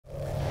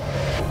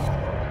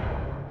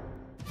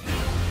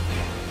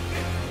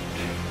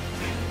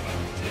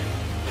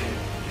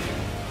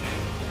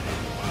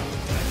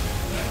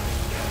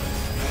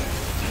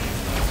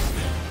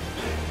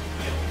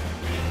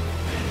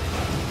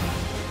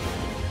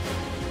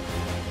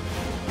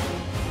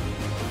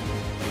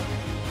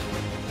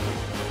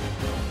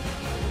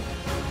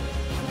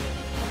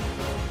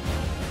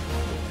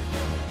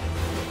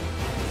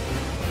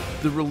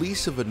The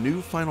release of a new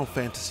Final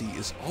Fantasy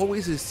is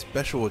always a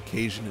special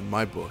occasion in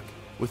my book,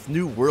 with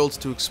new worlds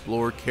to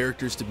explore,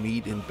 characters to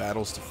meet, and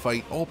battles to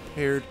fight, all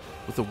paired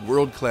with a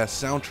world-class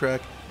soundtrack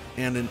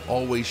and an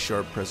always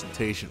sharp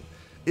presentation.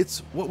 It's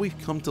what we've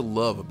come to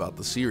love about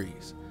the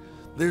series.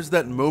 There's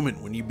that moment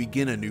when you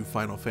begin a new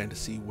Final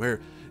Fantasy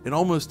where an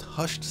almost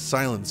hushed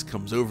silence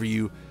comes over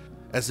you,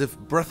 as if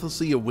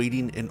breathlessly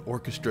awaiting an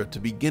orchestra to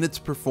begin its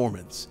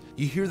performance.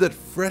 You hear that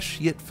fresh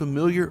yet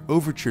familiar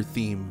overture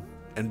theme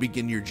and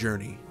begin your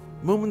journey.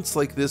 Moments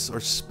like this are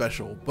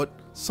special, but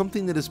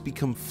something that has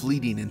become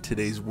fleeting in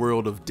today's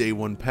world of day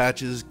one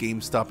patches,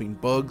 game-stopping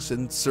bugs,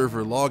 and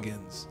server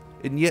logins.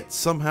 And yet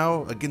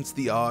somehow, against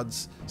the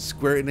odds,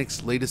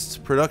 Square-Enix's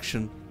latest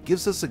production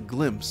gives us a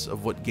glimpse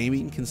of what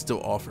gaming can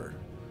still offer.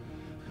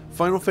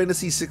 Final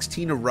Fantasy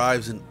XVI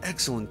arrives in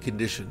excellent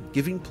condition,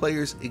 giving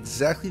players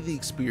exactly the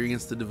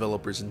experience the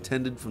developers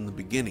intended from the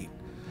beginning.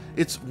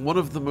 It's one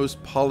of the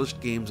most polished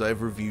games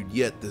I've reviewed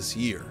yet this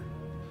year.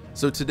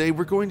 So today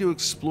we're going to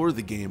explore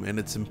the game and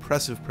its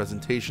impressive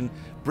presentation,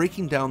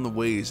 breaking down the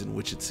ways in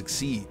which it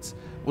succeeds.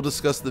 We'll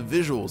discuss the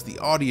visuals, the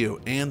audio,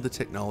 and the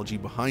technology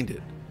behind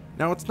it.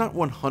 Now, it's not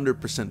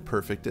 100%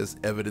 perfect as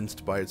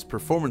evidenced by its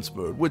performance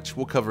mode, which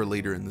we'll cover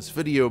later in this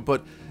video,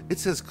 but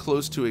it's as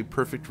close to a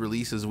perfect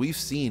release as we've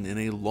seen in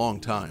a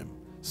long time.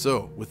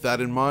 So, with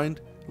that in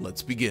mind,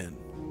 let's begin.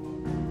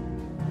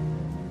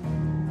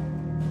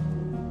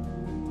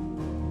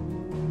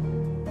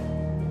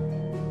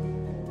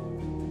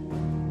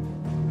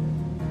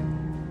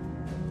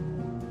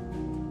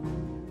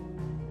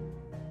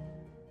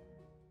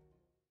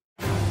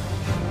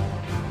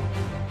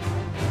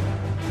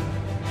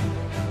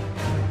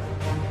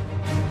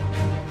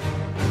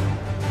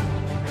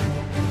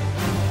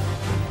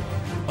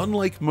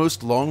 Unlike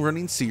most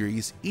long-running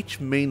series, each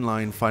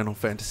mainline Final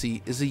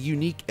Fantasy is a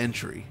unique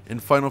entry,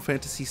 and Final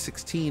Fantasy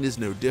XVI is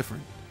no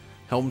different.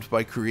 Helmed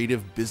by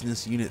Creative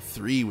Business Unit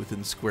 3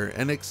 within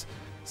Square-Enix,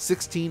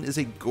 16 is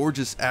a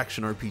gorgeous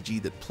action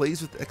RPG that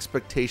plays with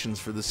expectations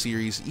for the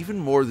series even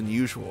more than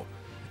usual.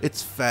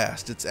 It's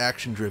fast, it's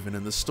action-driven,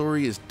 and the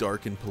story is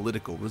dark and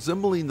political,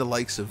 resembling the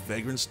likes of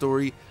Vagrant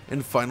Story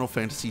and Final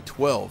Fantasy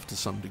XII to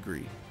some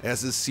degree.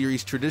 As is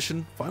series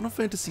tradition, Final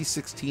Fantasy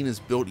XVI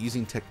is built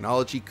using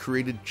technology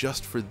created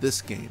just for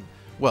this game.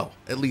 Well,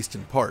 at least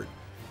in part.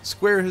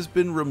 Square has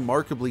been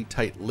remarkably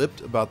tight-lipped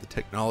about the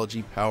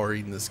technology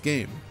powering this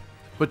game.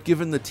 But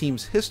given the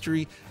team's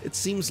history, it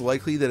seems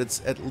likely that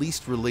it's at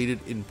least related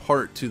in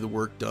part to the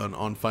work done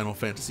on Final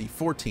Fantasy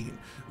XIV,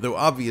 though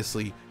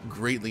obviously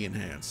greatly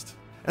enhanced.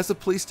 As a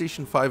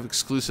PlayStation 5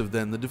 exclusive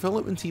then, the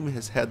development team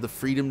has had the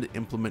freedom to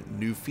implement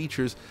new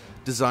features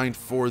designed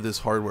for this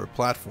hardware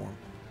platform.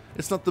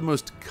 It's not the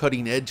most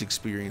cutting-edge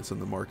experience on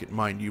the market,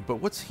 mind you, but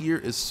what's here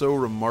is so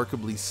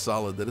remarkably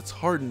solid that it's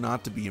hard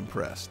not to be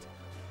impressed.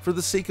 For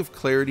the sake of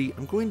clarity,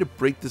 I'm going to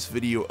break this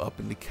video up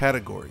into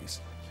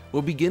categories.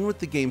 We'll begin with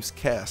the game's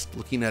cast,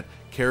 looking at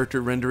character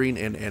rendering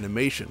and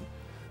animation.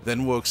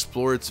 Then we'll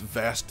explore its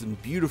vast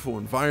and beautiful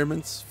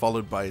environments,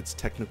 followed by its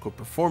technical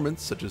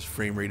performance, such as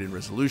frame rate and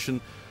resolution,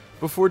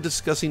 before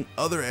discussing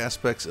other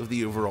aspects of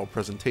the overall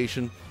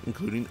presentation,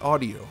 including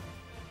audio.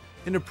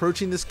 In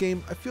approaching this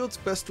game, I feel it's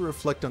best to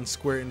reflect on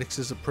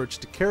Square-Enix's approach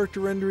to character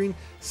rendering,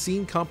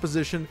 scene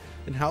composition,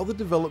 and how the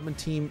development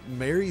team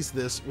marries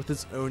this with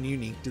its own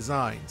unique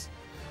designs.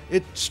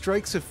 It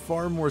strikes a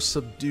far more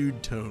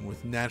subdued tone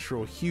with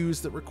natural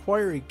hues that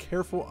require a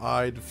careful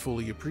eye to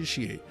fully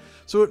appreciate,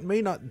 so it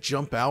may not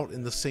jump out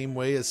in the same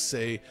way as,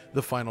 say,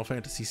 the Final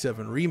Fantasy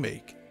VII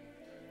Remake.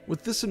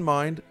 With this in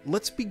mind,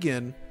 let's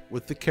begin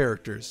with the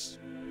characters.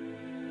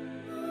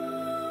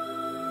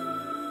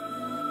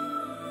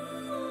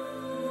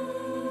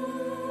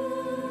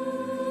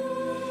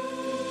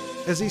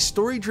 As a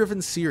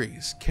story-driven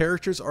series,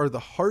 characters are the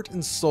heart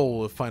and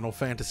soul of Final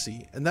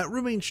Fantasy, and that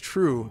remains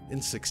true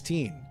in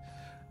 16.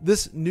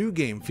 This new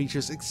game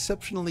features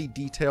exceptionally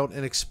detailed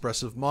and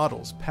expressive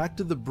models, packed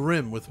to the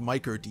brim with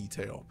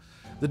micro-detail.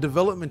 The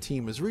development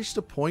team has reached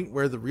a point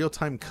where the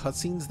real-time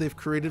cutscenes they've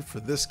created for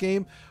this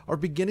game are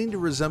beginning to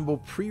resemble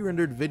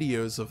pre-rendered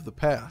videos of the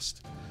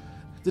past.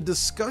 The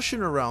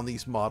discussion around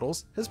these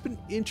models has been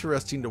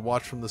interesting to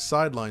watch from the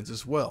sidelines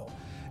as well.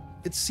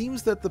 It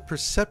seems that the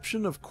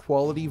perception of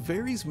quality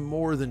varies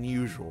more than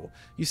usual.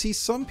 You see,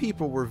 some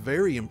people were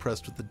very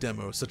impressed with the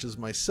demo, such as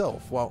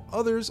myself, while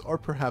others are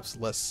perhaps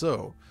less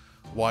so.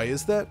 Why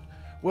is that?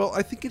 Well,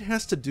 I think it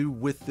has to do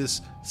with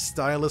this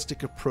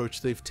stylistic approach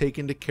they've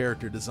taken to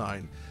character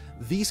design.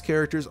 These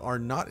characters are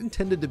not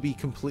intended to be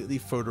completely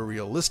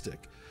photorealistic.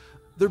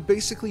 They're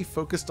basically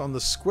focused on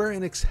the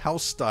Square-Enix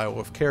house style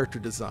of character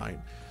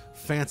design.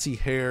 Fancy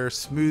hair,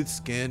 smooth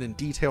skin, and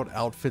detailed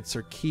outfits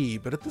are key,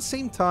 but at the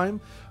same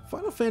time,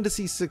 Final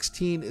Fantasy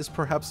XVI is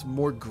perhaps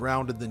more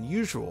grounded than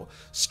usual,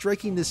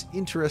 striking this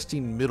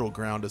interesting middle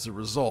ground as a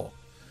result.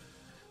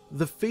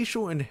 The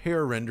facial and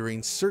hair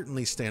renderings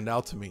certainly stand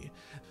out to me.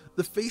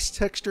 The face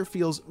texture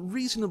feels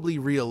reasonably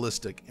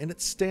realistic, and it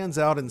stands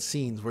out in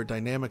scenes where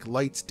dynamic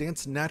lights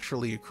dance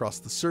naturally across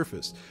the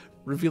surface,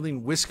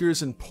 revealing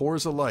whiskers and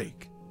pores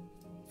alike.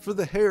 For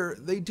the hair,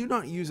 they do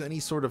not use any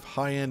sort of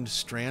high-end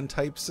strand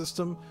type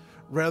system,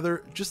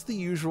 rather just the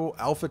usual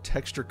alpha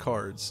texture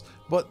cards,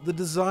 but the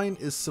design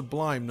is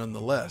sublime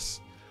nonetheless.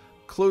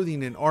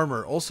 Clothing and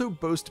armor also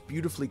boast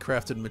beautifully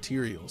crafted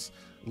materials.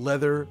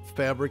 Leather,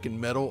 fabric, and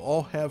metal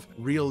all have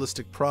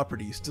realistic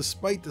properties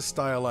despite the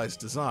stylized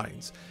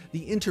designs. The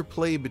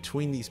interplay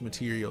between these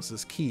materials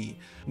is key.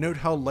 Note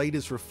how light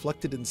is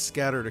reflected and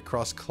scattered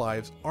across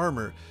Clive's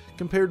armor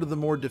compared to the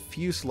more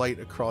diffuse light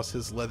across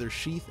his leather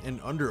sheath and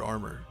under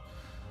armor.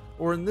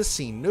 Or in this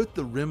scene, note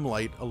the rim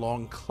light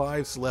along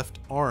Clive's left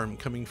arm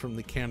coming from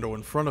the candle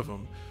in front of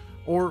him.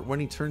 Or when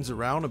he turns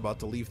around about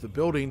to leave the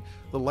building,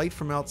 the light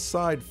from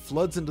outside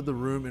floods into the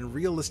room and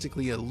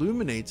realistically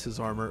illuminates his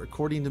armor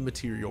according to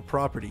material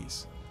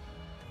properties.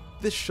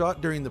 This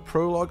shot during the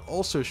prologue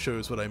also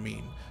shows what I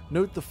mean.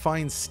 Note the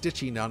fine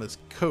stitching on his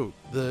coat,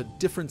 the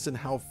difference in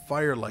how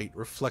firelight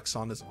reflects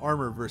on his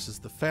armor versus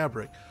the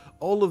fabric.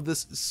 All of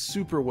this is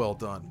super well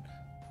done.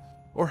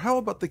 Or how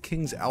about the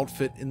king's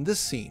outfit in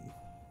this scene?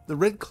 The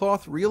red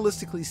cloth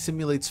realistically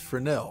simulates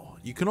Fresnel.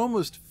 You can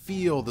almost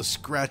feel the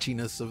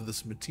scratchiness of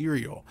this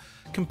material.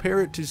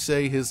 Compare it to,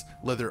 say, his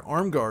leather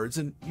arm guards,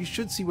 and you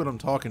should see what I'm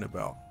talking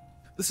about.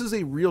 This is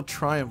a real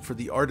triumph for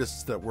the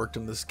artists that worked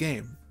on this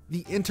game.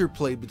 The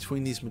interplay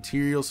between these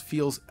materials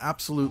feels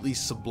absolutely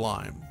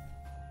sublime.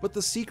 But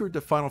the secret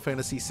to Final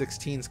Fantasy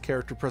XVI's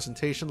character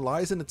presentation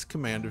lies in its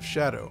command of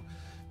shadow.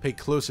 Pay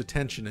close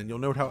attention and you'll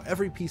note how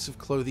every piece of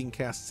clothing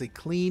casts a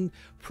clean,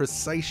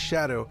 precise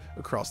shadow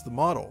across the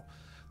model.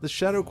 The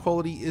shadow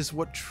quality is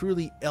what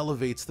truly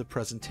elevates the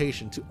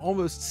presentation to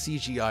almost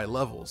CGI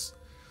levels.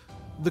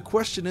 The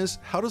question is,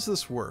 how does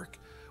this work?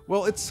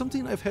 Well, it's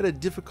something I've had a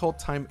difficult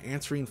time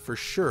answering for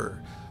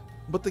sure,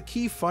 but the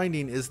key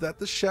finding is that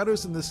the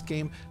shadows in this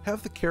game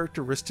have the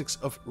characteristics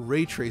of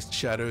ray-traced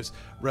shadows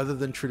rather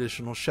than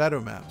traditional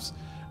shadow maps.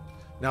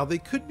 Now, they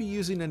could be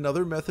using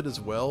another method as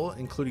well,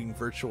 including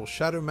virtual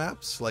shadow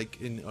maps like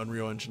in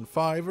Unreal Engine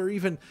 5 or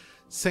even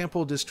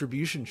sample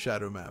distribution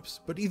shadow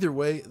maps, but either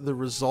way, the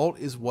result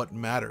is what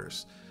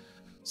matters.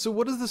 So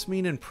what does this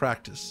mean in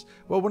practice?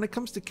 Well, when it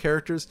comes to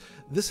characters,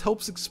 this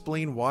helps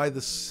explain why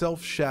the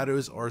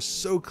self-shadows are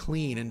so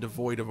clean and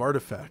devoid of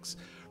artifacts.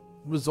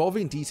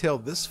 Resolving detail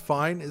this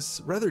fine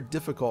is rather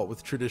difficult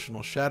with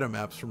traditional shadow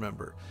maps,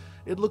 remember.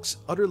 It looks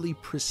utterly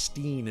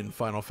pristine in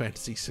Final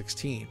Fantasy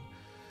XVI.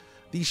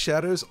 These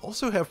shadows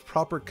also have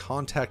proper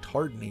contact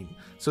hardening,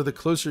 so the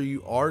closer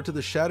you are to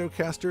the shadow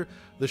caster,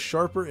 the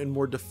sharper and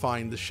more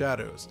defined the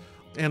shadows.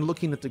 And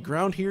looking at the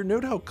ground here,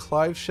 note how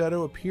Clive's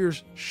shadow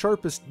appears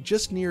sharpest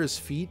just near his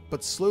feet,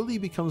 but slowly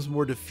becomes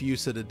more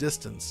diffuse at a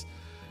distance.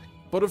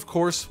 But of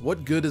course,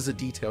 what good is a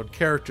detailed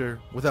character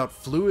without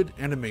fluid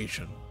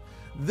animation?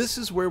 This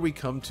is where we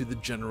come to the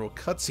general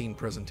cutscene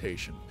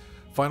presentation.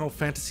 Final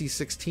Fantasy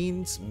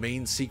XVI's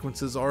main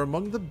sequences are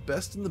among the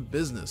best in the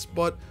business,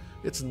 but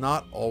it's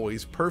not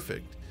always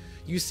perfect.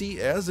 You see,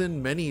 as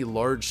in many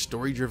large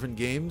story-driven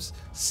games,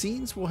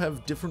 scenes will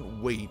have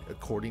different weight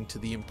according to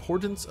the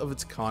importance of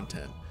its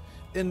content.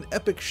 An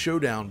epic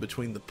showdown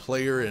between the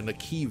player and a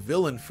key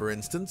villain, for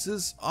instance,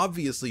 is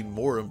obviously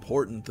more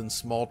important than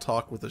small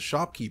talk with a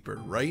shopkeeper,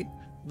 right?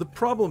 The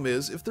problem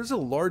is, if there's a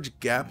large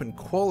gap in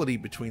quality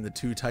between the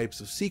two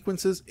types of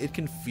sequences, it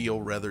can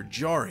feel rather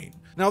jarring.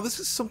 Now, this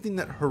is something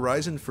that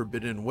Horizon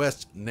Forbidden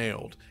West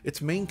nailed. Its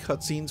main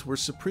cutscenes were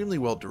supremely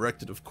well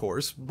directed, of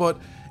course, but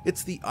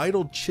it's the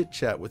idle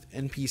chit-chat with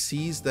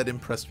NPCs that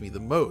impressed me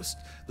the most.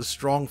 The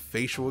strong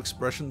facial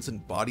expressions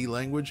and body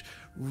language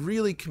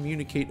really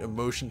communicate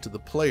emotion to the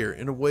player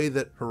in a way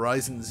that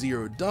Horizon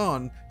Zero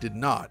Dawn did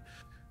not.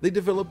 They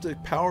developed a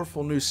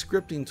powerful new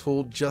scripting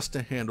tool just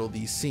to handle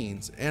these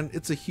scenes, and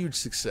it's a huge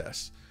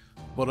success.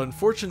 But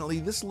unfortunately,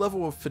 this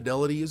level of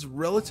fidelity is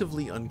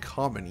relatively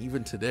uncommon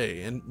even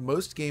today, and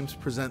most games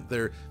present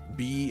their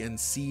B and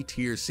C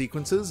tier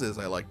sequences, as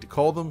I like to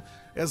call them,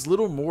 as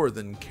little more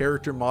than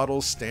character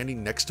models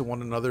standing next to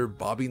one another,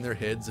 bobbing their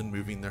heads and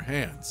moving their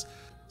hands.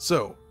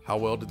 So, how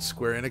well did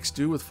Square-Enix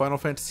do with Final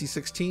Fantasy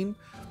XVI?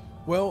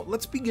 Well,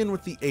 let's begin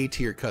with the A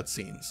tier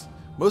cutscenes.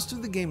 Most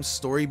of the game's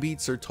story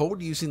beats are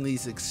told using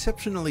these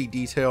exceptionally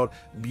detailed,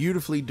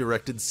 beautifully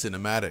directed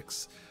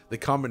cinematics. The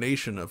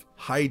combination of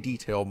high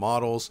detail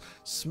models,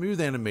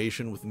 smooth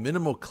animation with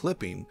minimal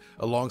clipping,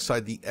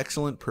 alongside the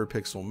excellent per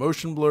pixel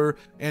motion blur,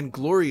 and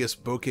glorious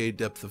bokeh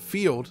depth of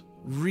field,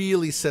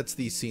 really sets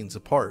these scenes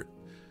apart.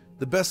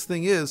 The best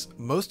thing is,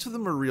 most of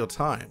them are real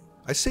time.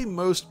 I say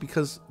most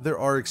because there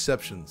are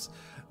exceptions.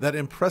 That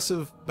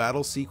impressive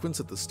battle sequence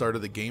at the start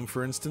of the game,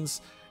 for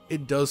instance,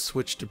 it does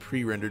switch to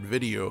pre-rendered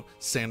video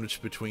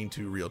sandwiched between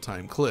two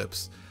real-time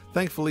clips.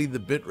 Thankfully, the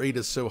bitrate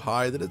is so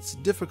high that it's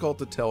difficult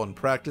to tell in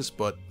practice,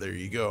 but there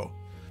you go.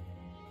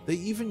 They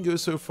even go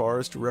so far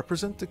as to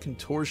represent the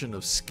contortion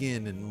of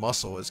skin and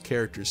muscle as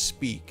characters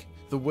speak.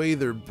 The way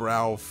their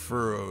brow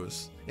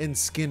furrows and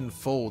skin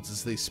folds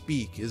as they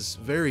speak is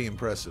very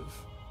impressive.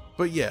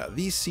 But yeah,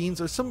 these scenes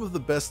are some of the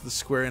best the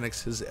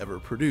Square-Enix has ever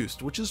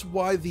produced, which is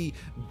why the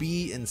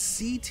B and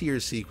C tier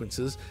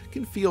sequences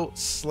can feel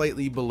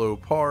slightly below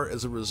par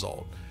as a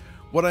result.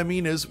 What I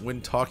mean is, when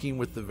talking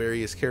with the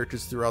various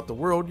characters throughout the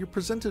world, you're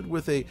presented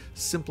with a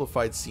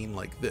simplified scene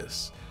like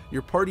this.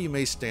 Your party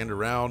may stand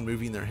around,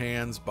 moving their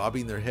hands,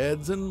 bobbing their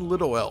heads, and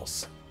little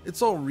else.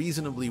 It's all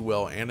reasonably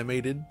well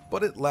animated,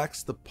 but it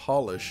lacks the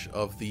polish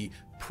of the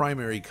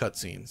primary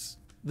cutscenes.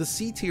 The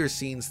C-tier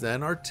scenes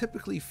then are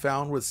typically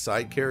found with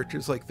side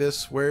characters like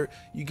this, where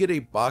you get a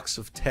box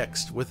of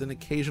text with an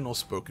occasional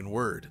spoken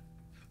word.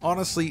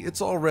 Honestly,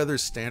 it's all rather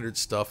standard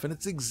stuff, and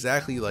it's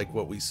exactly like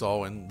what we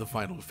saw in the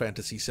Final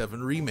Fantasy VII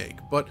Remake,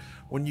 but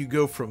when you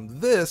go from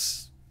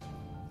this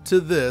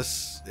to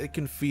this, it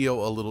can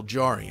feel a little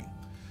jarring.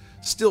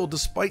 Still,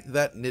 despite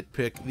that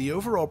nitpick, the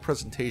overall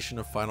presentation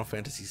of Final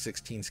Fantasy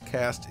XVI's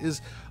cast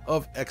is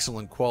of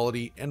excellent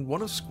quality and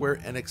one of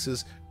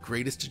Square-Enix's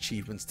greatest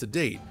achievements to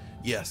date.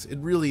 Yes, it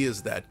really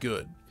is that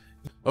good.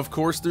 Of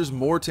course, there's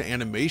more to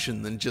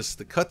animation than just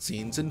the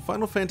cutscenes, and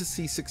Final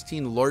Fantasy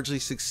XVI largely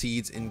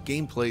succeeds in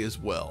gameplay as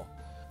well.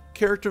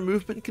 Character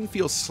movement can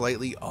feel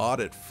slightly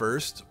odd at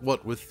first,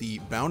 what with the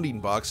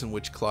bounding box in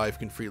which Clive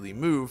can freely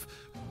move,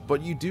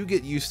 but you do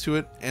get used to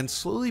it and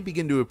slowly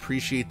begin to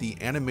appreciate the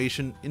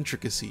animation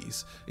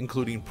intricacies,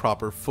 including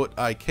proper foot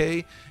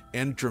IK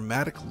and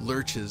dramatic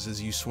lurches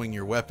as you swing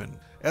your weapon.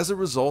 As a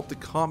result, the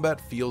combat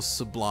feels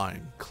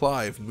sublime.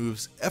 Clive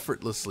moves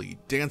effortlessly,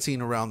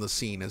 dancing around the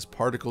scene as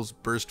particles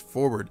burst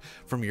forward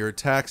from your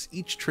attacks,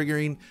 each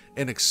triggering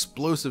an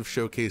explosive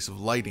showcase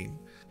of lighting.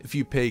 If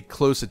you pay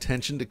close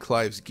attention to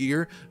Clive's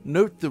gear,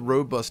 note the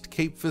robust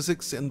cape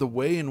physics and the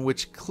way in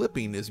which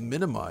clipping is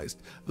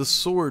minimized. The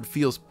sword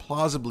feels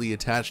plausibly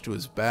attached to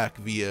his back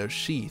via a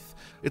sheath.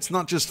 It's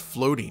not just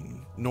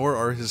floating, nor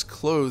are his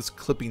clothes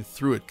clipping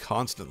through it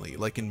constantly,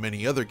 like in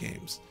many other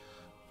games.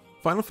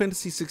 Final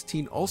Fantasy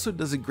XVI also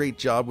does a great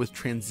job with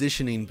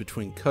transitioning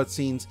between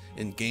cutscenes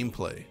and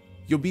gameplay.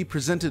 You'll be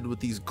presented with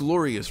these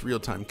glorious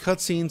real-time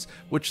cutscenes,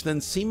 which then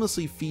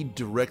seamlessly feed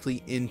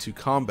directly into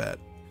combat.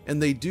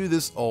 And they do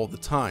this all the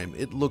time.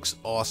 It looks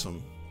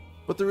awesome.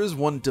 But there is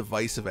one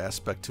divisive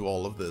aspect to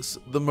all of this,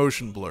 the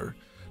motion blur.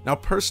 Now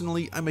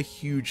personally, I'm a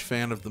huge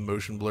fan of the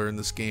motion blur in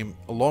this game,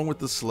 along with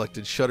the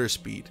selected shutter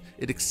speed.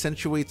 It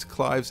accentuates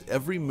Clive's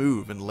every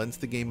move and lends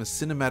the game a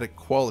cinematic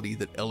quality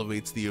that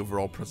elevates the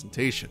overall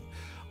presentation.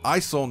 I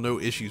saw no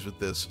issues with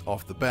this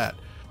off the bat.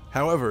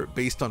 However,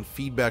 based on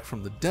feedback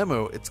from the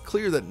demo, it's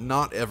clear that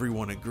not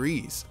everyone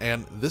agrees,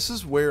 and this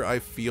is where I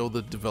feel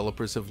the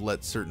developers have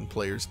let certain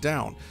players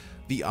down.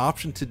 The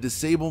option to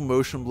disable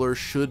motion blur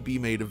should be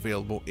made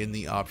available in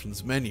the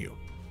options menu,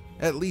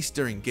 at least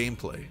during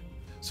gameplay.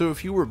 So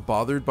if you were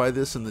bothered by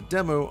this in the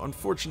demo,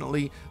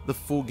 unfortunately, the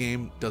full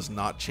game does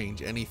not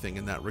change anything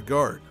in that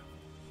regard.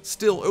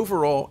 Still,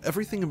 overall,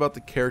 everything about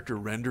the character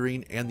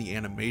rendering and the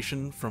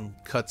animation, from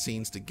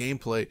cutscenes to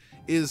gameplay,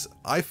 is,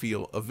 I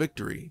feel, a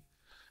victory.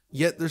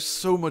 Yet there's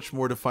so much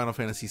more to Final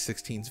Fantasy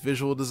XVI's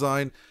visual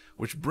design,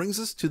 which brings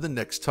us to the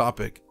next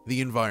topic,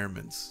 the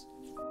environments.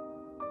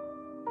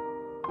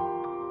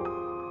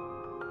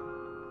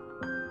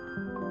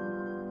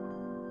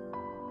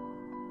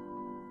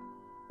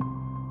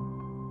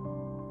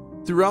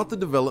 Throughout the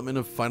development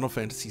of Final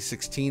Fantasy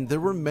XVI, there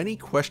were many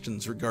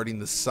questions regarding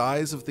the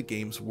size of the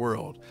game's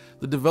world.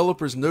 The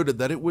developers noted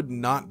that it would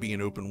not be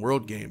an open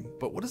world game,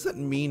 but what does that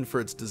mean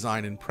for its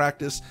design in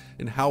practice,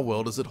 and how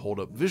well does it hold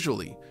up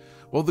visually?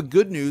 Well, the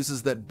good news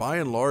is that by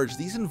and large,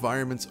 these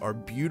environments are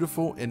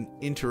beautiful and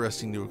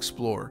interesting to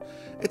explore.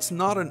 It's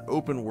not an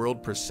open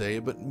world per se,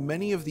 but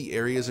many of the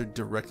areas are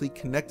directly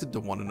connected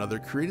to one another,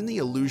 creating the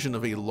illusion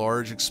of a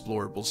large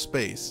explorable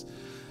space.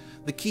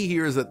 The key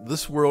here is that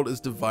this world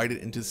is divided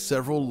into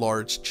several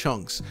large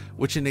chunks,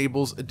 which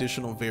enables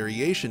additional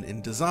variation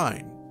in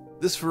design.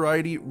 This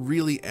variety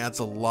really adds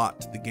a lot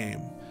to the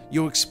game.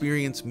 You'll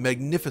experience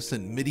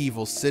magnificent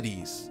medieval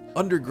cities,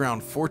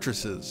 underground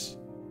fortresses,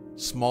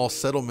 small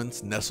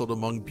settlements nestled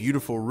among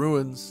beautiful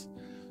ruins,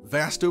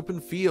 vast open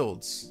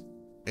fields,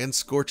 and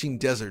scorching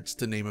deserts,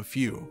 to name a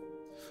few.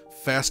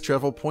 Fast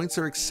travel points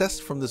are accessed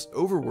from this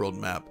overworld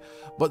map,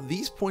 but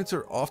these points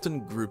are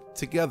often grouped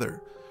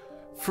together.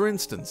 For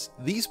instance,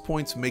 these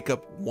points make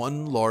up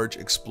one large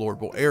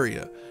explorable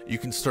area. You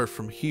can start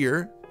from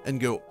here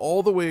and go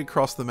all the way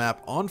across the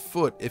map on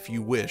foot if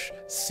you wish,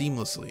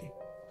 seamlessly.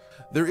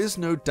 There is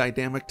no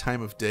dynamic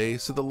time of day,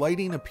 so the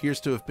lighting appears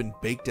to have been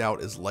baked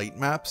out as light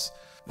maps.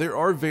 There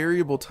are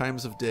variable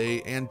times of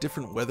day and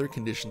different weather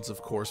conditions,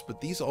 of course, but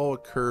these all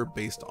occur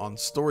based on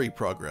story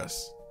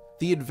progress.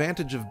 The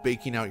advantage of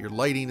baking out your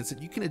lighting is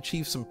that you can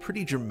achieve some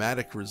pretty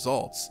dramatic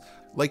results.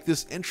 Like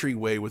this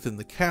entryway within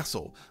the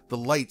castle, the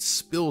light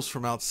spills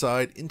from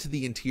outside into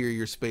the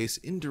interior space,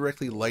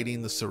 indirectly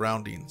lighting the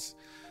surroundings.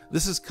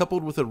 This is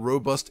coupled with a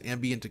robust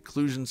ambient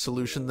occlusion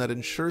solution that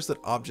ensures that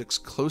objects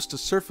close to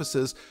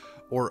surfaces,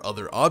 or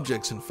other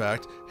objects in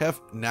fact,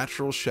 have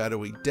natural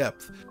shadowy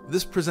depth.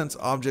 This prevents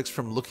objects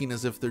from looking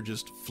as if they're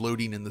just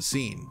floating in the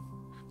scene.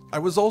 I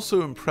was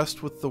also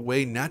impressed with the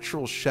way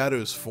natural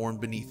shadows form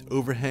beneath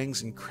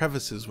overhangs and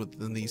crevices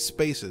within these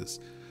spaces.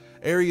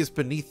 Areas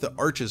beneath the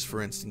arches,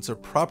 for instance, are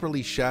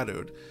properly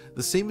shadowed.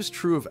 The same is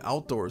true of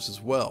outdoors as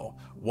well.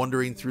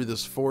 Wandering through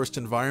this forest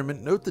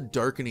environment, note the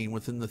darkening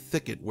within the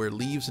thicket where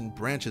leaves and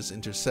branches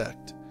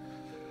intersect.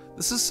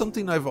 This is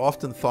something I've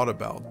often thought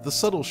about, the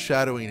subtle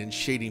shadowing and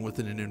shading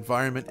within an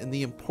environment and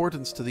the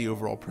importance to the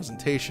overall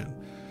presentation.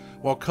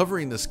 While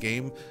covering this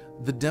game,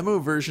 the demo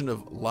version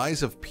of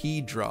Lies of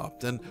P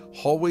dropped, and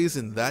hallways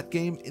in that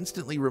game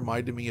instantly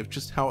reminded me of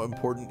just how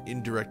important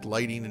indirect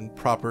lighting and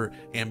proper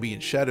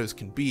ambient shadows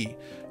can be.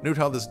 Note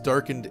how this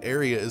darkened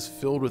area is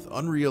filled with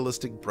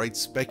unrealistic bright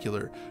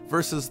specular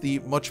versus the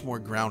much more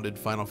grounded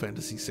Final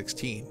Fantasy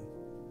XVI.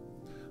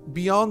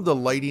 Beyond the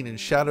lighting and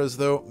shadows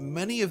though,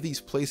 many of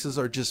these places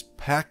are just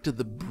packed to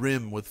the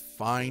brim with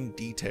fine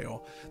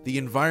detail. The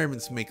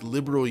environments make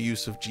liberal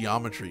use of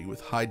geometry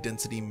with high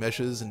density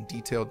meshes and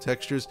detailed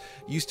textures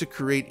used to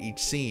create each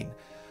scene.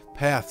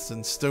 Paths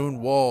and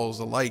stone walls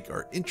alike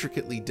are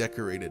intricately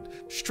decorated.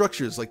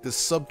 Structures like this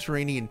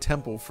subterranean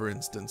temple, for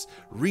instance,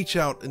 reach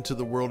out into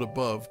the world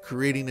above,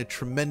 creating a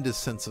tremendous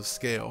sense of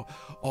scale,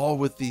 all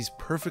with these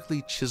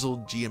perfectly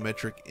chiseled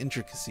geometric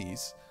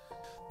intricacies.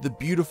 The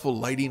beautiful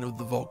lighting of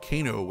the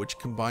volcano, which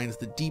combines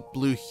the deep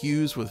blue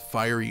hues with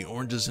fiery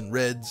oranges and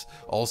reds,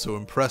 also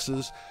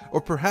impresses,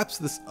 or perhaps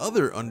this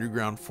other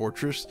underground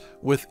fortress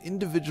with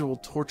individual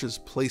torches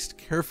placed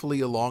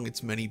carefully along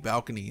its many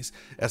balconies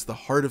as the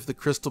heart of the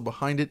crystal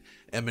behind it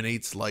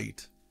emanates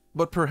light.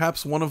 But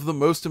perhaps one of the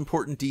most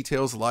important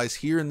details lies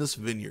here in this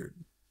vineyard.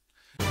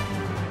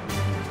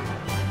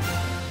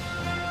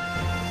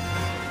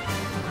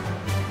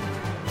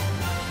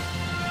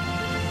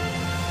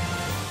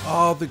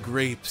 Ah, the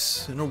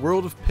grapes. In a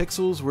world of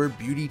pixels where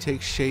beauty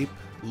takes shape,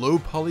 low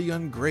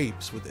polygon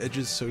grapes with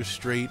edges so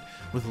straight,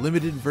 with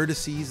limited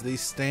vertices they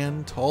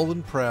stand tall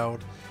and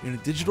proud, in a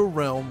digital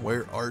realm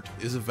where art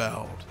is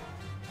avowed.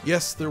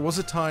 Yes, there was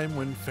a time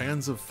when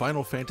fans of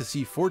Final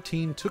Fantasy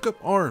XIV took up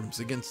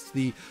arms against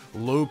the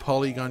low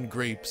polygon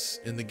grapes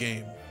in the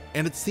game.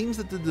 And it seems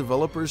that the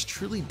developers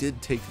truly did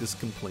take this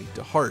complaint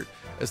to heart,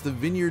 as the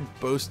vineyard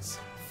boasts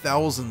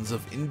thousands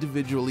of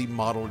individually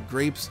modeled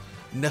grapes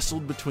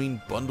nestled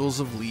between bundles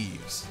of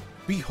leaves.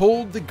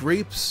 Behold the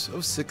grapes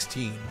of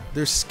 16,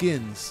 their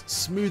skins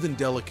smooth and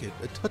delicate,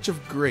 a touch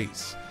of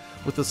grace,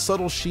 with a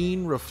subtle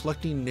sheen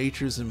reflecting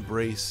nature's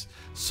embrace,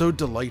 so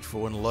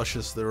delightful and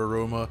luscious their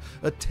aroma,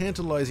 a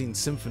tantalizing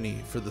symphony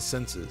for the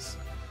senses.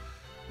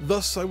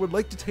 Thus, I would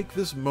like to take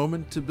this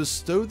moment to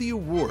bestow the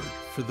award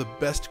for the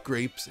best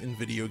grapes in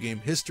video game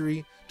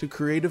history to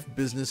Creative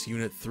Business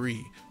Unit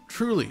 3.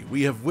 Truly,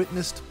 we have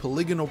witnessed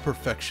polygonal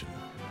perfection,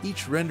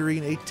 each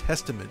rendering a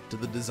testament to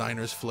the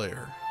designer's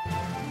flair.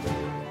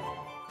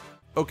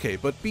 Okay,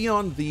 but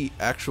beyond the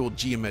actual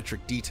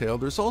geometric detail,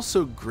 there's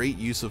also great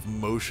use of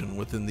motion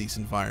within these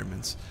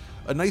environments.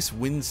 A nice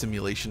wind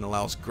simulation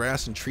allows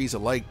grass and trees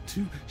alike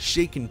to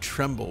shake and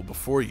tremble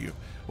before you,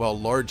 while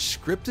large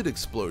scripted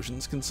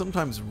explosions can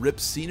sometimes rip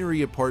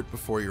scenery apart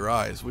before your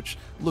eyes, which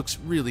looks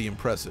really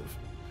impressive.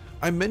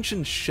 I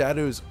mentioned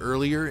shadows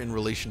earlier in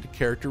relation to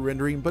character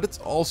rendering, but it's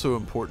also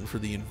important for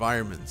the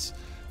environments.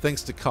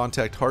 Thanks to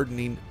contact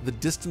hardening, the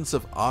distance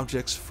of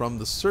objects from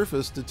the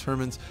surface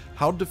determines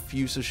how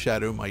diffuse a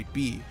shadow might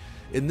be.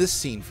 In this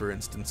scene, for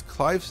instance,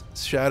 Clive's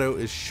shadow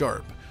is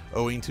sharp,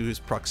 owing to his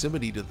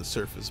proximity to the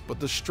surface, but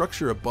the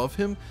structure above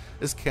him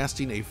is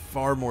casting a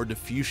far more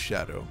diffuse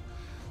shadow.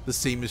 The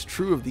same is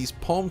true of these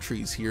palm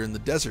trees here in the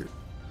desert.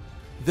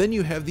 Then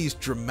you have these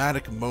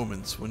dramatic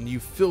moments when you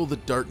fill the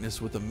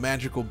darkness with a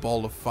magical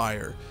ball of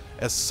fire,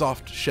 as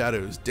soft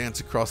shadows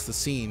dance across the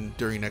scene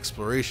during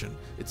exploration.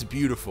 It's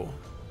beautiful.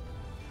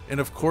 And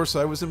of course,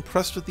 I was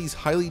impressed with these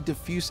highly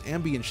diffuse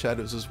ambient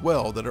shadows as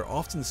well that are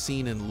often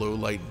seen in low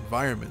light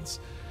environments.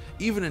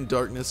 Even in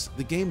darkness,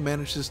 the game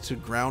manages to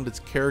ground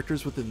its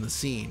characters within the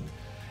scene.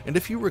 And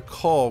if you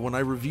recall, when I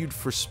reviewed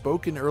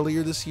Forspoken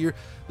earlier this year,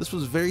 this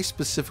was very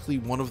specifically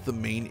one of the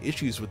main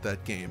issues with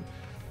that game.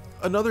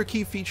 Another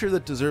key feature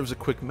that deserves a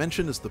quick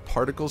mention is the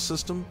particle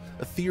system.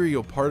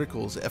 Ethereal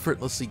particles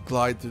effortlessly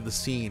glide through the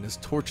scene as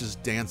torches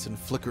dance and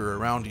flicker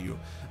around you.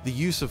 The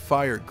use of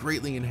fire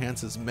greatly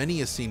enhances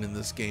many a scene in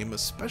this game,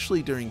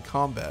 especially during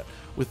combat,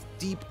 with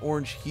deep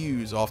orange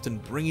hues often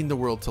bringing the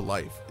world to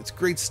life. It's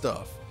great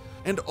stuff.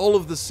 And all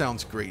of this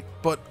sounds great,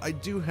 but I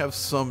do have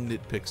some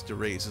nitpicks to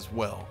raise as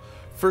well.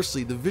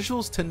 Firstly, the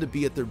visuals tend to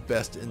be at their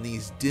best in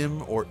these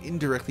dim or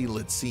indirectly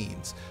lit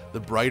scenes. The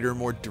brighter,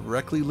 more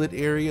directly lit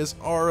areas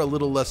are a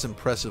little less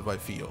impressive, I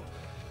feel.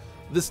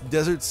 This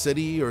desert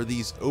city or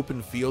these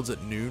open fields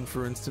at noon,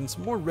 for instance,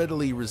 more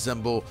readily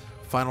resemble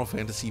Final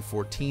Fantasy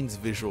XIV's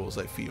visuals,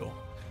 I feel.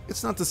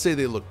 It's not to say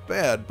they look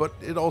bad, but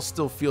it all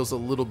still feels a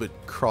little bit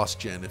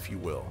cross-gen, if you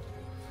will.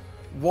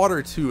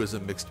 Water too is a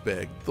mixed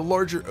bag. The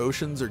larger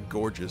oceans are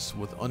gorgeous,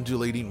 with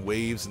undulating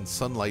waves and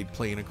sunlight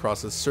playing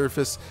across the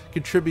surface,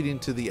 contributing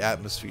to the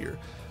atmosphere.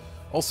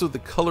 Also, the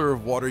color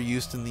of water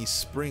used in these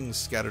springs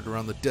scattered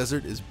around the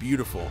desert is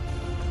beautiful.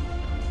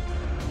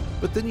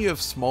 But then you have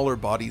smaller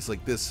bodies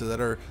like this that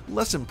are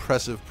less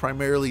impressive,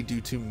 primarily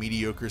due to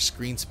mediocre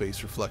screen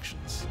space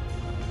reflections.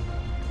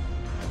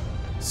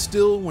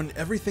 Still, when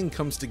everything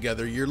comes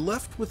together, you're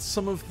left with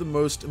some of the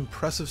most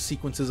impressive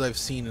sequences I've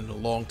seen in a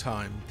long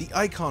time. The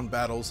icon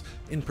battles,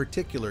 in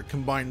particular,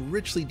 combine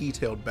richly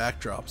detailed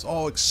backdrops,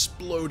 all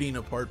exploding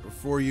apart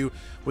before you,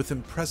 with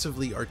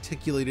impressively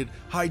articulated,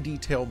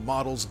 high-detail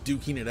models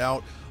duking it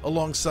out,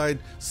 alongside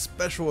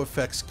special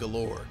effects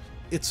galore.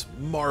 It's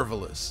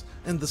marvelous,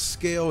 and the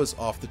scale is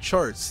off the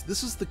charts.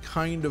 This is the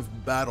kind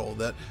of battle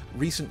that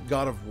recent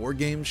God of War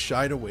games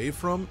shied away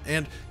from,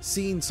 and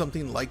seeing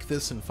something like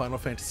this in Final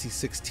Fantasy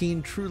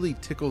XVI truly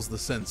tickles the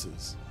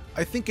senses.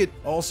 I think it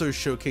also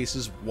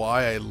showcases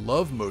why I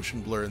love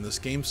motion blur in this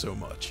game so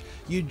much.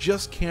 You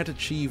just can't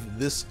achieve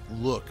this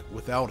look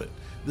without it.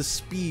 The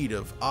speed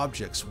of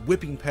objects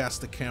whipping past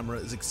the camera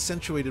is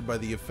accentuated by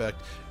the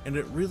effect, and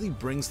it really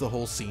brings the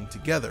whole scene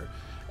together.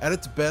 At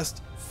its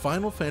best,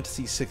 Final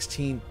Fantasy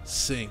XVI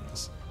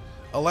sings.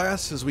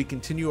 Alas, as we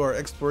continue our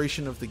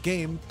exploration of the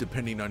game,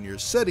 depending on your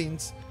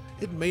settings,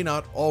 it may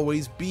not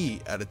always be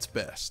at its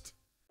best.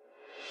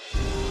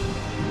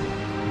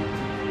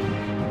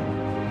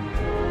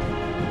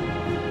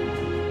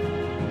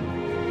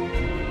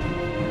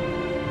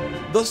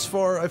 Thus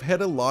far, I've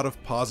had a lot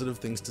of positive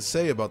things to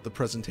say about the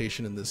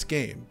presentation in this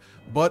game,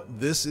 but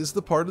this is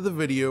the part of the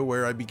video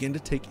where I begin to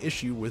take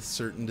issue with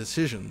certain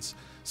decisions,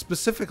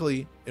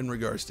 specifically in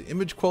regards to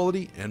image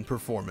quality and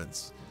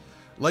performance.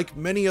 Like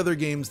many other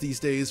games these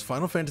days,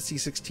 Final Fantasy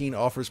XVI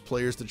offers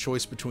players the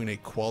choice between a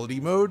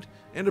quality mode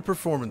and a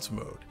performance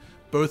mode.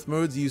 Both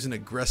modes use an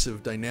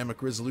aggressive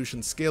dynamic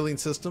resolution scaling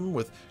system,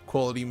 with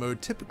quality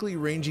mode typically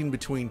ranging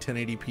between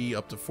 1080p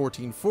up to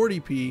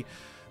 1440p,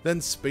 then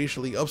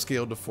spatially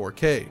upscaled to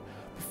 4K.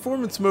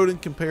 Performance mode in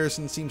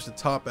comparison seems to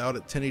top out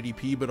at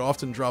 1080p but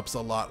often drops a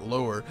lot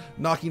lower,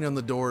 knocking on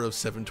the door of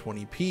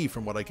 720p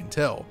from what I can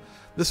tell.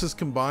 This is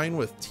combined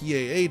with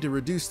TAA to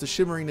reduce the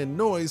shimmering and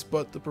noise,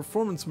 but the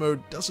performance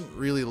mode doesn't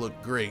really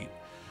look great.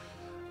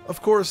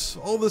 Of course,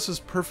 all this is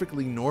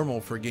perfectly normal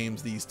for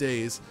games these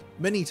days.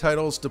 Many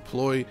titles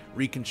deploy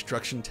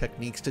reconstruction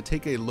techniques to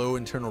take a low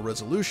internal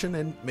resolution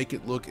and make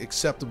it look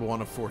acceptable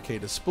on a 4K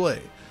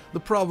display. The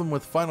problem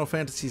with Final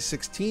Fantasy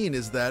XVI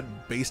is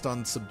that, based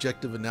on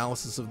subjective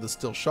analysis of the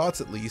still shots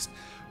at least,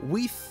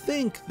 we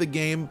think the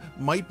game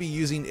might be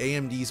using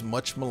AMD's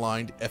much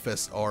maligned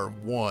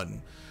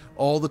FSR1.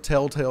 All the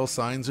telltale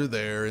signs are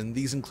there, and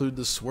these include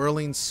the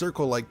swirling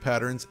circle-like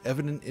patterns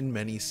evident in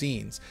many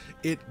scenes.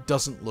 It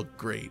doesn't look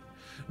great.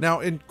 Now,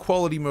 in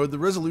quality mode, the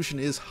resolution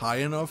is high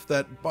enough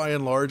that, by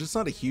and large, it's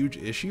not a huge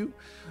issue.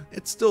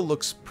 It still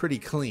looks pretty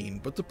clean,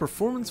 but the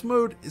performance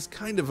mode is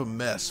kind of a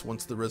mess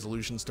once the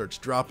resolution starts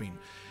dropping.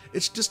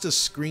 It's just a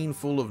screen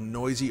full of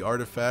noisy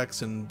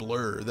artifacts and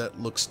blur that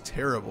looks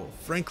terrible.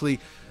 Frankly,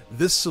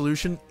 this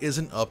solution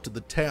isn't up to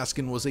the task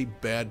and was a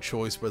bad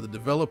choice by the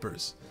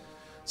developers.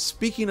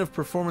 Speaking of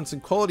performance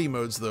and quality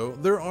modes though,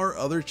 there are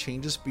other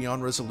changes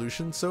beyond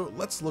resolution, so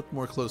let's look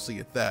more closely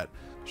at that.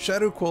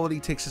 Shadow quality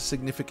takes a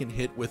significant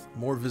hit with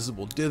more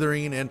visible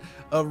dithering and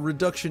a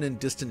reduction in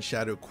distant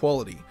shadow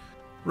quality.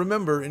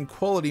 Remember, in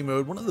quality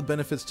mode, one of the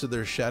benefits to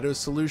their shadow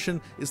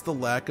solution is the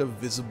lack of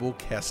visible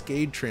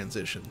cascade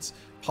transitions.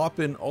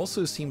 Pop-in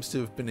also seems to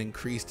have been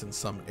increased in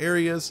some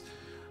areas,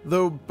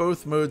 though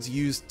both modes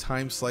use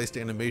time-sliced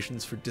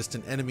animations for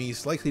distant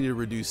enemies, likely to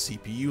reduce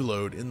CPU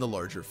load in the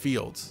larger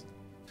fields.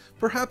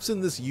 Perhaps in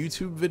this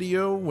YouTube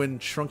video, when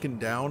shrunken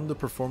down, the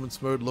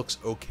performance mode looks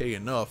okay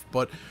enough,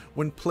 but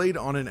when played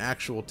on an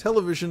actual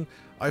television,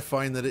 I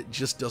find that it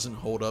just doesn't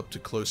hold up to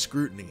close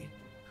scrutiny.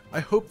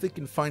 I hope they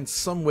can find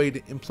some way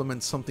to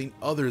implement something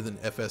other than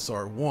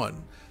FSR1.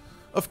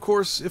 Of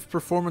course, if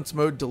performance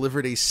mode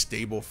delivered a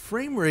stable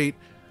frame rate,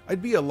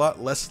 I'd be a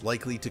lot less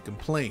likely to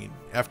complain.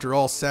 After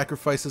all,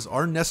 sacrifices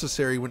are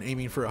necessary when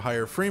aiming for a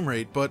higher frame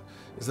rate, but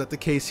is that the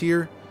case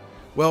here?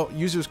 Well,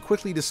 users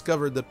quickly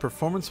discovered that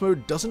performance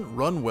mode doesn't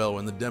run well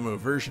in the demo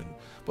version,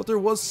 but there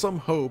was some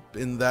hope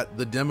in that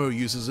the demo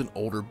uses an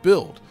older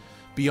build.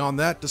 Beyond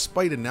that,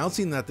 despite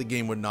announcing that the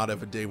game would not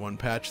have a day one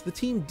patch, the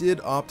team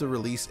did opt to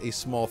release a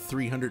small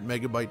 300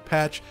 megabyte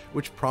patch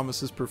which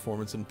promises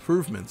performance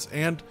improvements,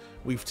 and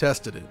we've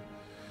tested it.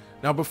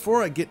 Now,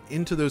 before I get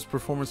into those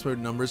performance mode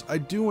numbers, I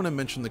do want to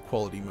mention the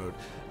quality mode.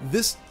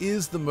 This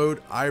is the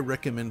mode I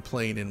recommend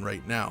playing in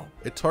right now.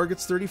 It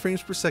targets 30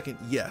 frames per second,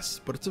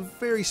 yes, but it's a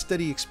very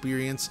steady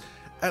experience,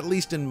 at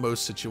least in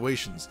most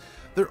situations.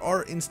 There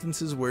are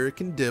instances where it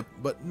can dip,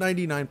 but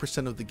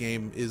 99% of the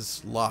game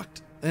is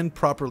locked and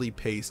properly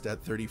paced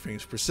at 30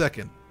 frames per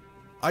second.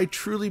 I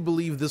truly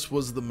believe this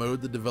was the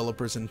mode the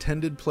developers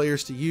intended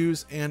players to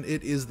use, and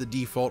it is the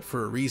default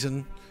for a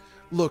reason.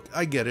 Look,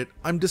 I get it,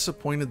 I'm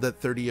disappointed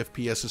that 30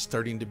 FPS is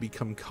starting to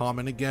become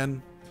common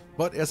again,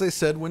 but as I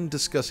said when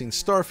discussing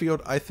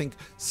Starfield, I think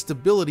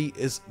stability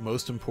is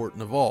most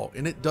important of all,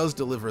 and it does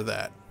deliver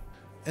that.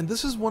 And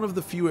this is one of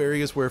the few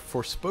areas where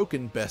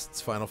Forspoken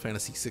bests Final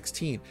Fantasy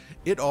XVI.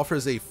 It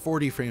offers a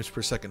 40 frames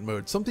per second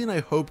mode, something I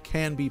hope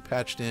can be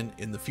patched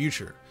in the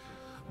future.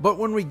 But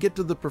when we get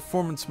to the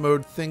performance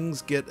mode,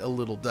 things get a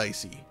little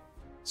dicey.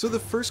 So the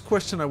first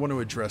question I want to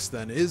address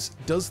then is,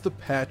 does the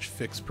patch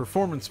fix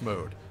performance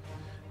mode?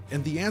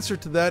 And the answer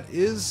to that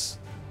is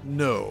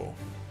No.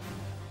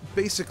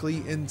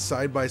 Basically, in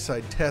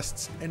side-by-side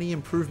tests, any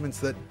improvements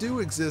that do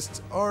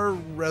exist are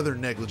rather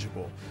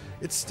negligible.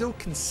 It still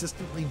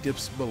consistently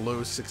dips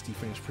below 60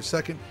 frames per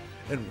second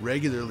and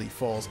regularly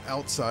falls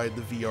outside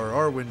the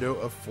VRR window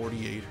of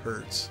 48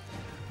 Hz.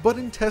 But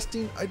in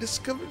testing, I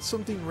discovered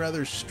something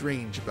rather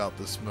strange about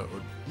this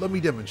mode. Let me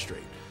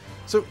demonstrate.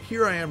 So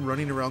here I am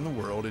running around the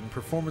world in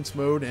performance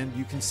mode, and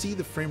you can see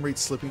the frame rate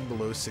slipping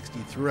below 60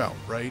 throughout,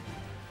 right?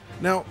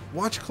 Now,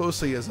 watch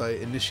closely as I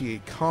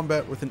initiate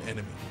combat with an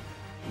enemy.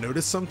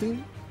 Notice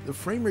something? The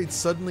frame rate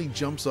suddenly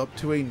jumps up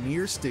to a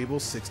near stable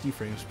 60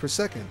 frames per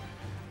second.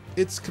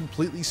 It's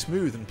completely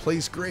smooth and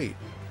plays great.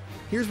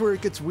 Here's where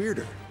it gets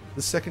weirder.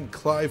 The second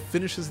Clive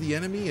finishes the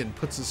enemy and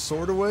puts his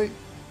sword away,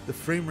 the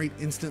frame rate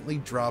instantly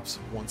drops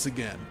once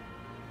again.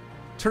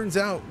 Turns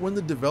out, when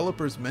the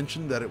developers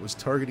mentioned that it was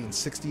targeting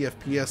 60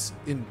 FPS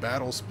in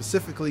battle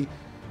specifically,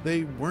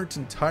 they weren't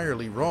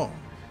entirely wrong.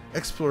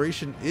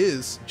 Exploration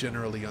is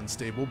generally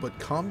unstable, but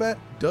combat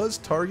does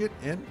target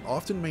and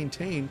often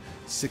maintain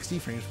 60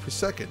 frames per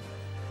second.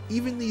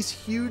 Even these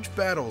huge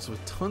battles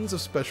with tons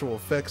of special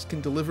effects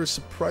can deliver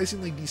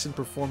surprisingly decent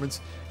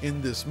performance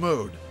in this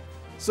mode.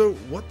 So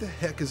what the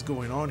heck is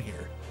going on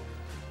here?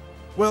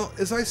 Well,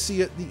 as I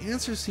see it, the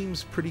answer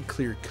seems pretty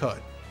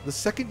clear-cut. The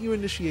second you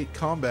initiate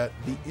combat,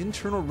 the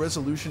internal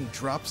resolution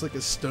drops like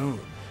a stone,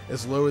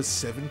 as low as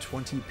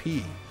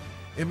 720p.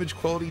 Image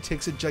quality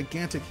takes a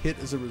gigantic hit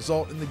as a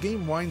result, and the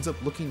game winds up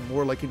looking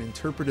more like an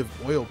interpretive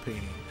oil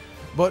painting.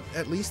 But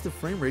at least the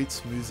frame rate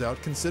smooths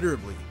out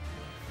considerably.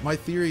 My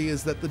theory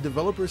is that the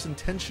developers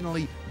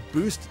intentionally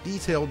boost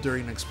detail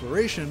during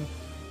exploration,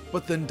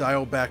 but then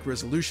dial back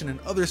resolution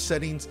and other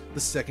settings the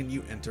second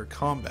you enter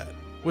combat.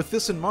 With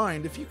this in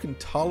mind, if you can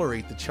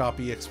tolerate the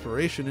choppy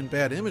exploration and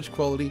bad image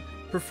quality,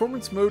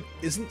 performance mode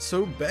isn't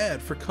so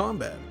bad for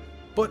combat.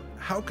 But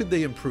how could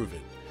they improve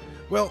it?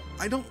 Well,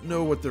 I don't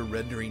know what their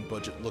rendering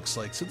budget looks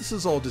like, so this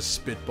is all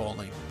just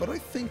spitballing, but I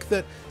think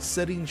that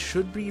settings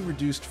should be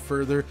reduced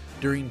further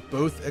during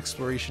both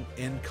exploration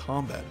and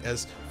combat,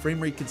 as frame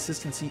rate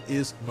consistency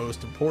is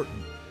most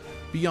important.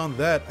 Beyond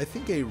that, I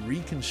think a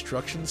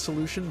reconstruction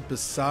solution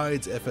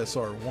besides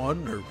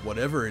FSR1, or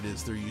whatever it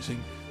is they're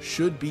using,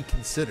 should be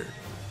considered.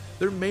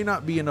 There may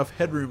not be enough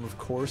headroom, of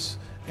course,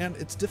 and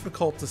it's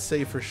difficult to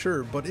say for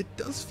sure, but it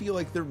does feel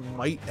like there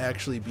might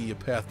actually be a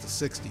path to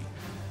 60,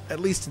 at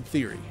least in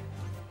theory.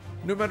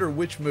 No matter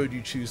which mode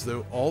you choose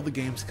though, all the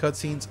game's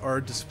cutscenes are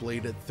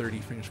displayed at 30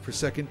 frames per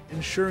second,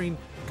 ensuring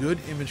good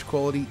image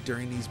quality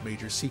during these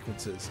major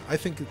sequences. I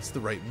think it's the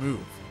right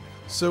move.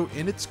 So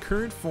in its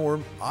current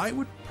form, I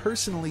would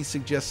personally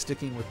suggest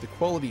sticking with the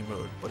quality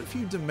mode, but if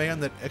you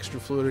demand that extra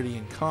fluidity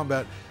in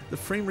combat, the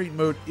frame rate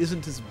mode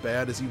isn't as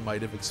bad as you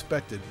might have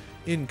expected,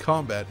 in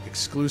combat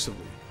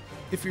exclusively.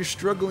 If you're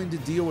struggling to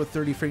deal with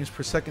 30 frames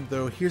per second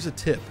though, here's a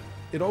tip.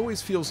 It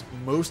always feels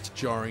most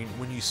jarring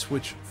when you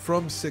switch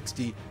from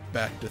 60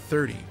 back to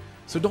 30,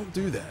 so don't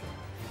do that.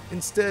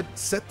 Instead,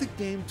 set the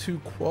game to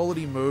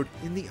quality mode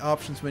in the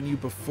options menu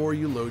before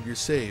you load your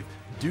save.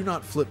 Do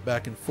not flip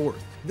back and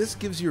forth. This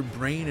gives your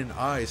brain and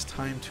eyes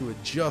time to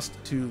adjust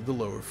to the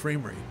lower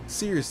frame rate.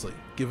 Seriously,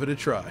 give it a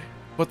try.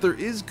 But there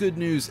is good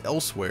news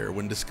elsewhere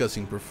when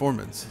discussing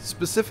performance,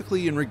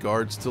 specifically in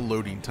regards to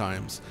loading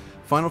times.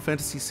 Final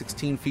Fantasy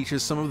XVI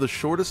features some of the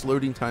shortest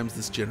loading times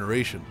this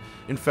generation.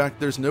 In fact,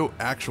 there's no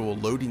actual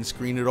loading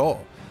screen at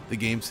all. The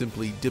game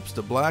simply dips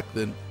to black,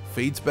 then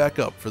fades back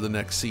up for the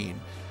next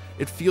scene.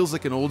 It feels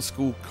like an old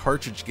school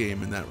cartridge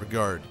game in that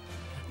regard.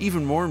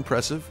 Even more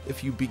impressive,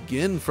 if you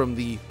begin from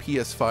the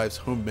PS5's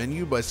home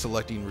menu by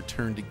selecting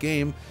Return to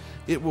Game,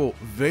 it will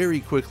very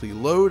quickly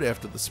load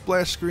after the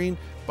splash screen,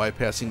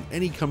 bypassing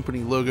any company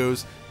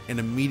logos, and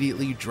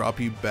immediately drop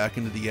you back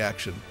into the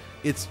action.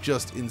 It's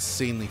just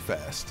insanely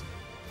fast.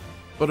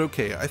 But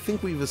okay, I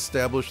think we've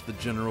established the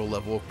general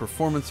level of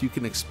performance you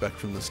can expect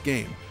from this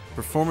game.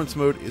 Performance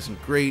mode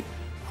isn't great,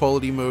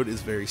 quality mode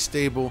is very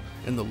stable,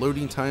 and the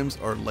loading times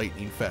are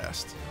lightning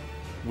fast.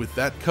 With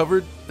that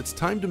covered, it's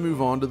time to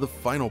move on to the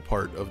final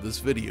part of this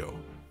video.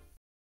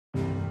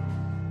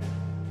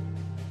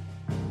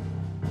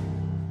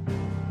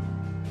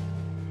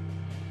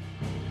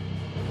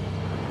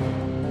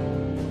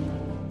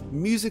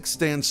 Music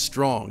stands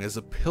strong as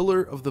a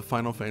pillar of the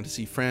Final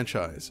Fantasy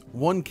franchise.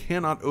 One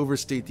cannot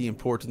overstate the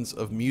importance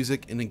of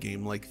music in a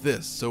game like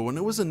this, so when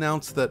it was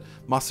announced that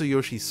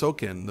Masayoshi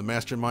Soken, the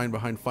mastermind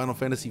behind Final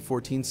Fantasy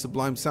XIV's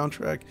Sublime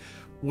soundtrack,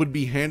 would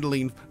be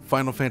handling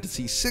Final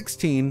Fantasy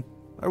XVI,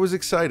 I was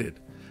excited.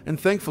 And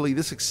thankfully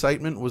this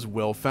excitement was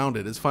well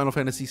founded, as Final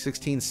Fantasy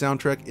XV's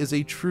soundtrack is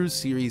a true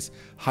series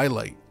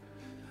highlight.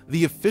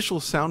 The official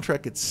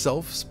soundtrack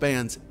itself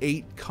spans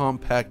 8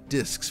 compact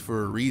discs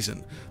for a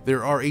reason.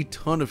 There are a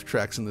ton of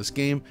tracks in this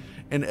game,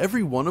 and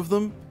every one of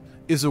them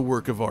is a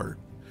work of art.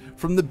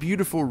 From the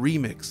beautiful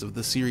remix of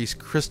the series'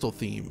 Crystal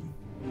theme,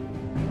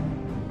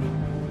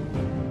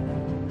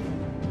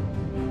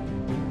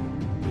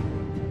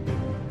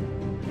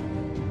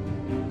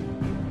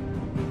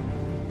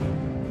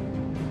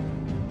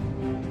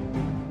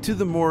 to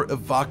the more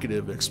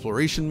evocative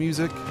exploration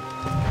music,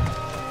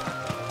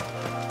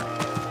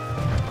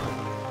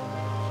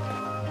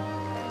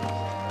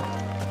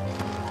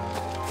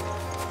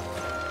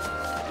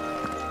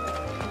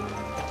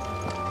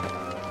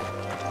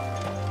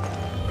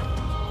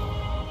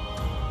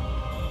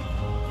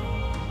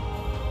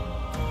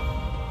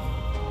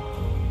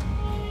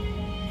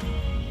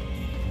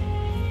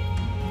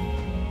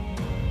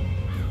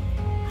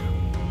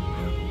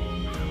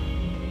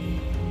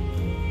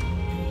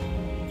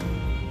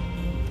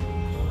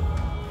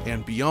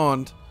 and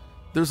beyond,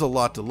 there's a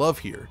lot to love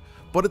here,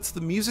 but it's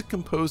the music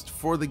composed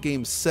for the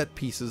game's set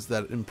pieces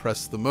that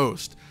impress the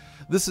most.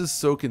 This is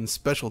Soken's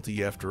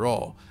specialty after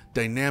all.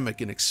 Dynamic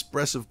and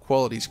expressive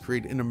qualities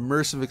create an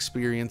immersive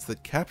experience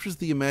that captures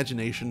the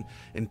imagination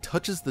and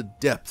touches the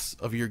depths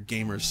of your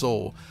gamer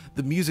soul.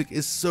 The music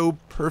is so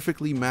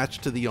perfectly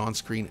matched to the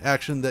on-screen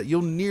action that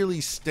you'll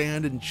nearly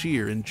stand and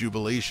cheer in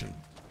jubilation.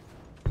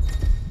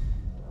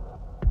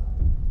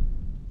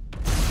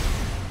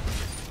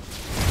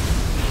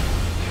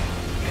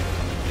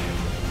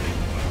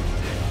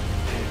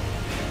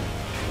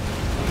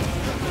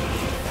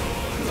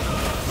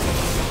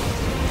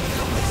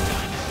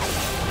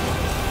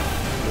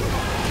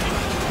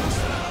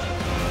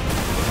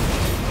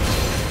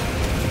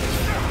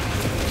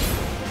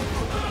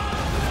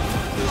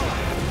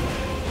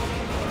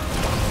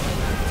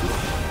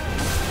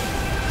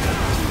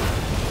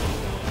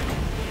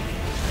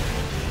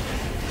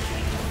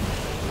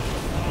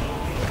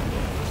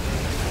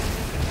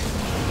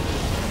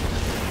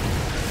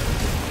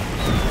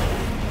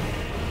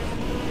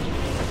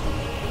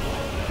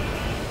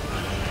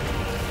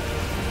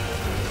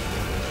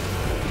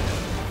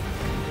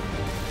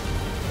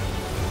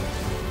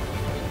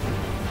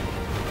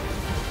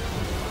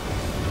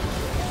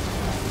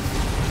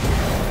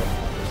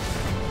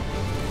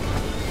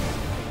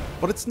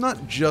 But it's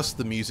not just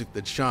the music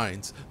that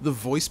shines. The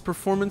voice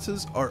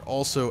performances are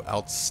also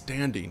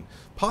outstanding,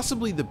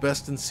 possibly the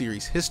best in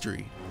series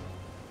history.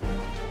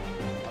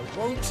 I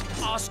won't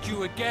ask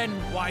you again,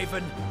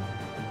 Wyvern.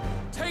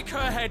 Take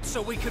her head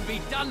so we can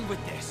be done with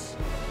this.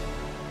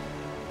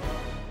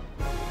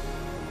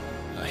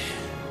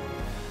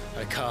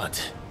 I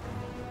can't.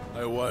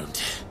 I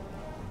won't.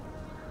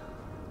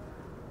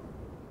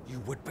 You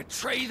would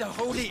betray the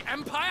Holy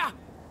Empire?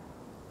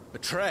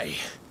 Betray?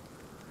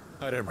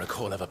 I don't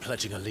recall ever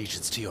pledging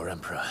allegiance to your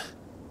Emperor.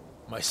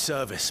 My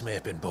service may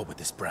have been bought with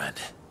this brand,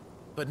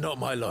 but not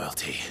my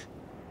loyalty.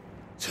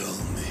 Tell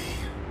me,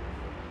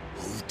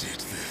 who did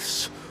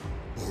this,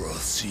 or I'll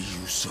see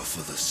you suffer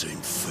the same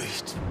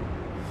fate.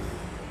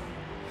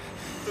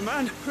 The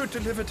man who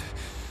delivered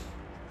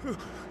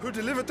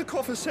the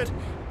coffer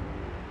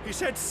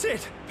said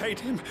Sid paid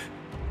him.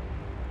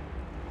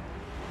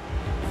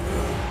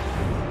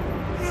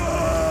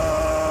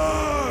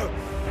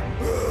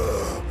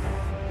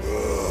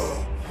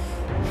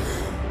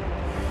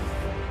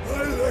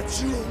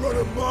 You run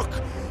amok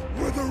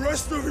with the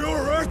rest of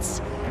your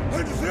rats,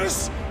 and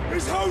this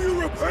is how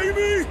you repay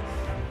me?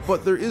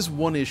 But there is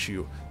one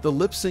issue. The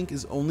lip sync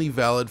is only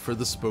valid for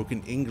the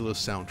spoken English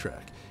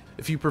soundtrack.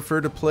 If you prefer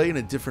to play in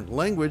a different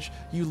language,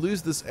 you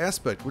lose this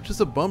aspect, which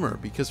is a bummer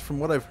because from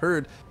what I've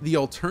heard, the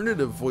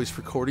alternative voice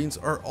recordings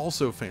are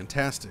also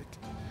fantastic.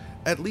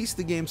 At least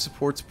the game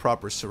supports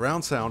proper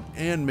surround sound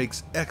and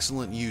makes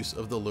excellent use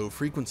of the low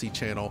frequency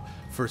channel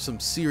for some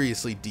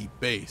seriously deep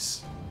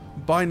bass.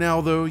 By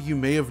now though, you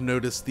may have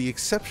noticed the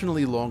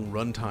exceptionally long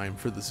runtime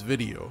for this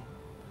video.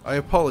 I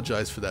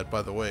apologize for that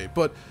by the way,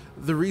 but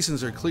the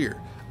reasons are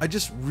clear. I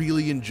just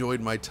really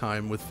enjoyed my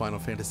time with Final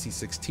Fantasy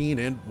XVI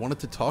and wanted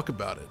to talk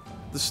about it.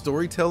 The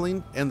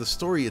storytelling and the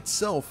story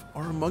itself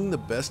are among the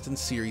best in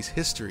series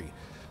history.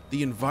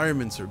 The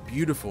environments are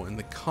beautiful and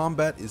the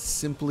combat is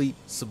simply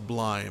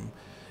sublime.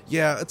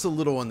 Yeah, it's a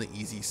little on the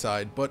easy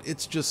side, but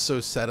it's just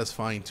so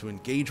satisfying to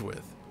engage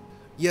with.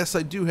 Yes,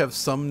 I do have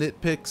some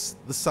nitpicks.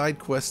 The side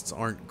quests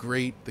aren't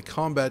great, the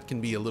combat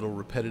can be a little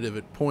repetitive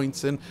at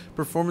points, and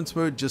performance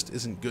mode just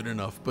isn't good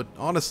enough, but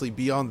honestly,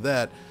 beyond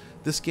that,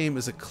 this game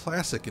is a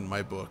classic in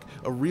my book,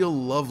 a real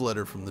love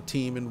letter from the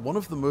team, and one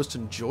of the most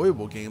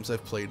enjoyable games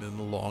I've played in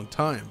a long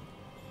time.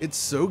 It's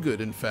so good,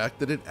 in fact,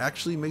 that it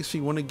actually makes me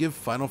want to give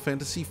Final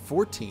Fantasy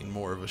XIV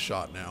more of a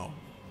shot now.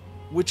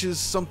 Which is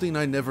something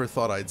I never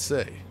thought I'd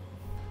say.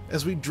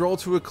 As we draw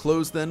to a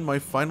close then, my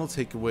final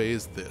takeaway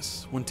is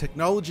this. When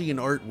technology and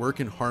art work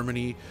in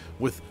harmony,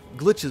 with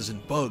glitches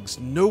and bugs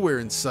nowhere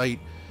in sight,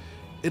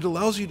 it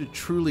allows you to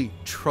truly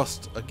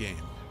trust a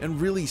game,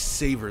 and really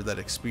savor that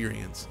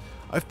experience.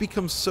 I've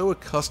become so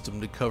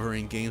accustomed to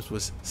covering games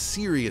with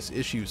serious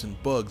issues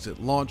and bugs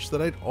at launch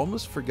that I'd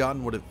almost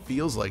forgotten what it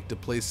feels like to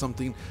play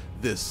something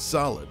this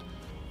solid.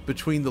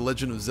 Between The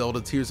Legend of Zelda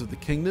Tears of the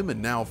Kingdom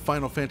and now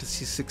Final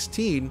Fantasy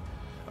XVI,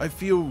 I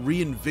feel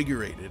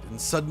reinvigorated, and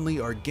suddenly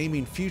our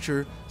gaming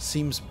future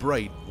seems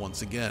bright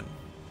once again.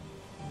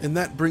 And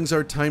that brings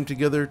our time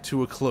together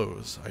to a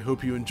close. I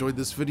hope you enjoyed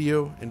this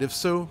video, and if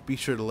so, be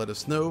sure to let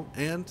us know,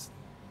 and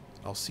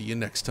I'll see you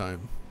next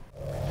time.